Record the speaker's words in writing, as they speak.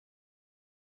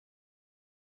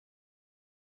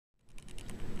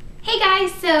Hey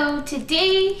guys, so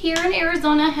today here in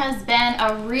Arizona has been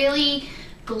a really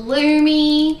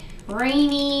gloomy,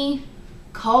 rainy,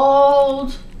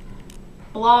 cold,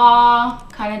 blah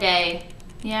kind of day.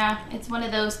 Yeah, it's one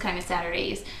of those kind of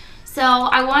Saturdays. So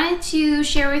I wanted to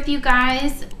share with you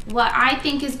guys what I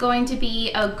think is going to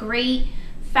be a great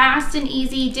fast and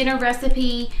easy dinner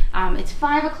recipe. It's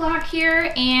 5 o'clock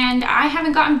here and I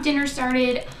haven't gotten dinner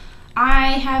started.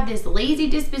 I have this lazy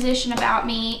disposition about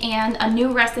me and a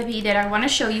new recipe that I want to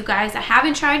show you guys. I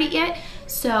haven't tried it yet,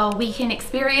 so we can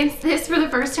experience this for the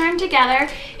first time together.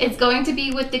 It's going to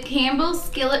be with the Campbell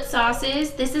Skillet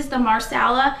sauces. This is the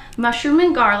Marsala mushroom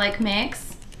and garlic mix.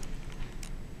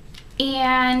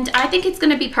 And I think it's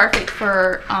going to be perfect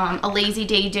for a lazy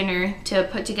day dinner to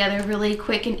put together really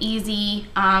quick and easy.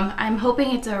 I'm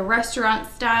hoping it's a restaurant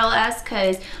style-esque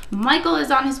because Michael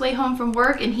is on his way home from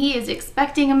work and he is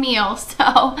expecting a meal.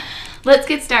 So let's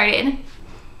get started.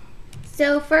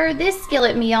 So for this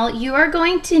skillet meal, you are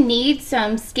going to need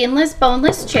some skinless,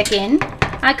 boneless chicken.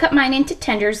 I cut mine into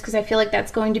tenders because I feel like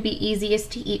that's going to be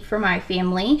easiest to eat for my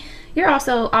family. You're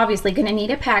also obviously going to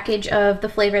need a package of the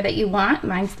flavor that you want.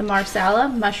 Mine's the Marsala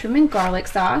mushroom and garlic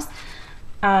sauce.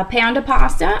 A pound of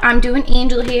pasta. I'm doing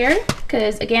angel here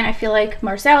because, again, I feel like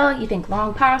Marsala, you think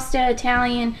long pasta,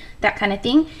 Italian, that kind of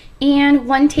thing. And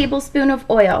 1 tablespoon of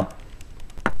oil.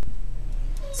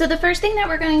 So the first thing that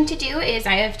we're going to do is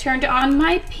I have turned on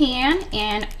my pan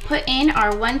and put in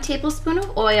our 1 tablespoon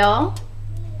of oil.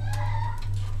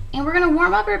 And we're going to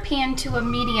warm up our pan to a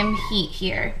medium heat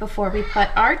here before we put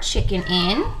our chicken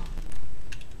in.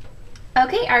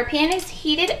 Okay, our pan is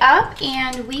heated up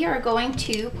and we are going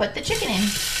to put the chicken in.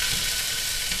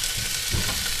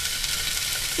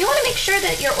 You want to make sure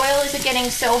that your oil isn't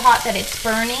getting so hot that it's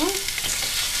burning.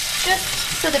 Just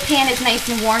so the pan is nice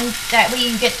and warm, that way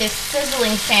you get this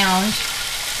sizzling sound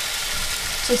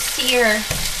to sear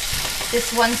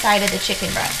this one side of the chicken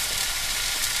breast.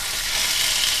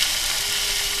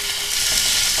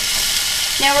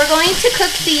 Now we're going to cook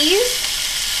these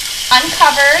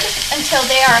uncovered until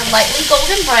they are lightly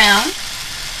golden brown.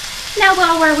 Now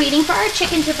while we're waiting for our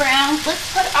chicken to brown, let's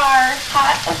put our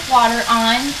pot of water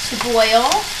on to boil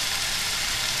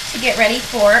to get ready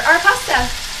for our pasta.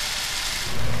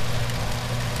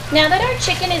 Now that our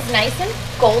chicken is nice and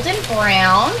golden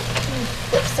brown,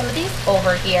 flip some of these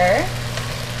over here.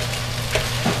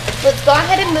 Let's go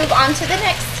ahead and move on to the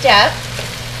next step,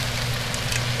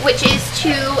 which is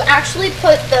to actually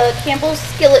put the Campbell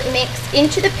skillet mix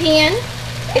into the pan.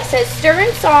 It says stir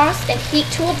in sauce and heat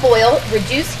to a boil,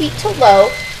 reduce heat to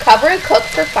low, cover and cook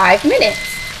for 5 minutes.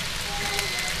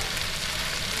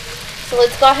 So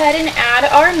let's go ahead and add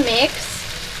our mix.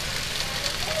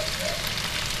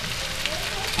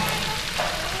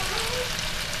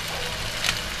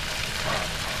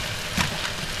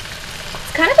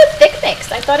 It's kind of a thick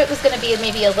mix. I thought it was going to be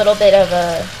maybe a little bit of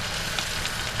a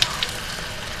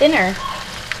thinner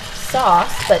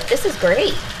sauce, but this is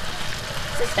great.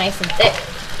 This is nice and thick.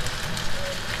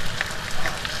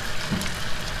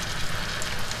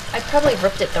 I probably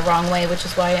ripped it the wrong way, which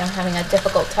is why I'm having a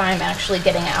difficult time actually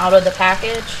getting it out of the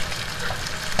package.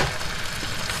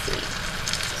 Let's see.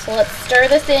 So let's stir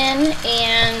this in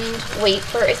and wait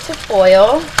for it to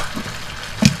boil.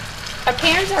 Our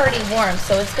pan's already warm,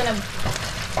 so it's going to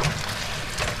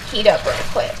heat up real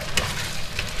quick.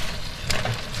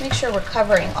 Make sure we're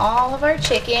covering all of our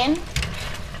chicken.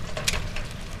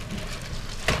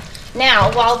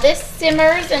 Now, while this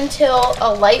simmers until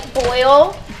a light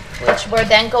boil, which we're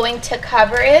then going to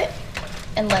cover it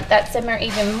and let that simmer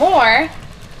even more,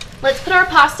 let's put our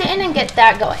pasta in and get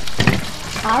that going.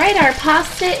 All right, our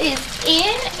pasta is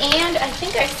in and I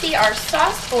think I see our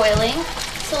sauce boiling.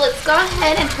 So let's go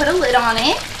ahead and put a lid on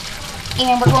it.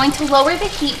 And we're going to lower the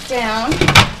heat down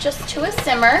just to a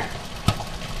simmer.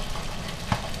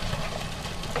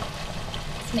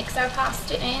 Mix our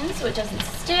pasta in so it doesn't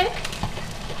stick.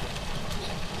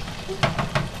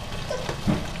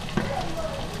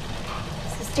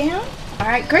 This is down. All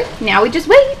right, great. Now we just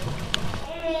wait.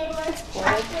 Let's pour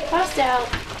the pasta out.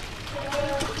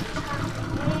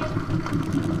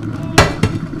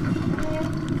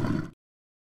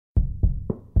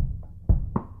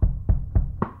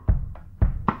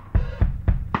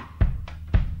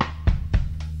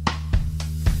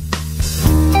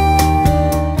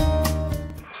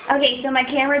 Okay, so my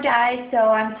camera died, so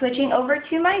I'm switching over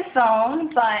to my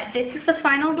phone, but this is the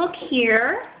final look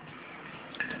here.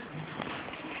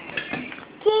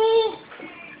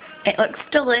 It looks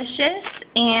delicious,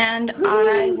 and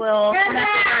I will come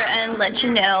over and let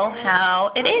you know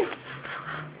how it is.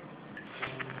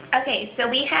 Okay, so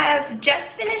we have just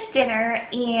finished dinner,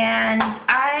 and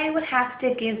I would have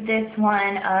to give this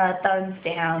one a thumbs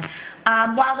down.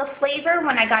 While the flavor,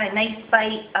 when I got a nice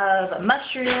bite of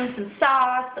mushrooms, some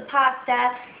sauce, the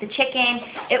pasta, the chicken,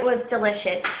 it was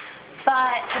delicious.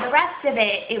 But for the rest of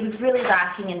it, it was really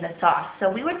lacking in the sauce. So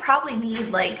we would probably need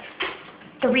like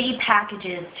 3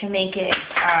 packages to make it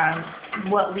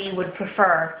what we would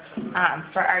prefer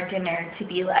for our dinner to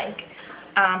be like.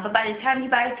 But by the time you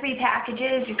buy 3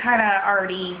 packages, you're kind of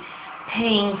already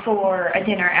paying for a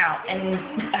dinner out,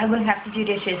 and I wouldn't have to do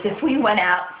dishes if we went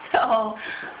out. So,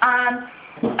 I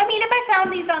mean, if I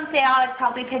found these on sale, I'd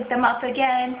probably pick them up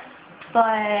again,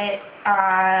 but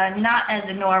not as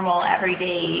a normal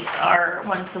everyday or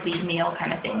once a week meal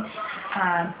kind of thing.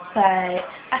 But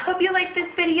I hope you liked this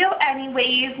video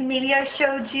anyways. Maybe I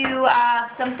showed you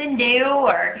something new,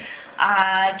 or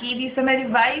gave you some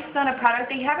advice on a product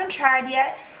that you haven't tried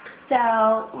yet.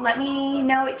 So let me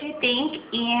know what you think,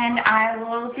 and I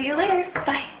will see you later.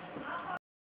 Bye.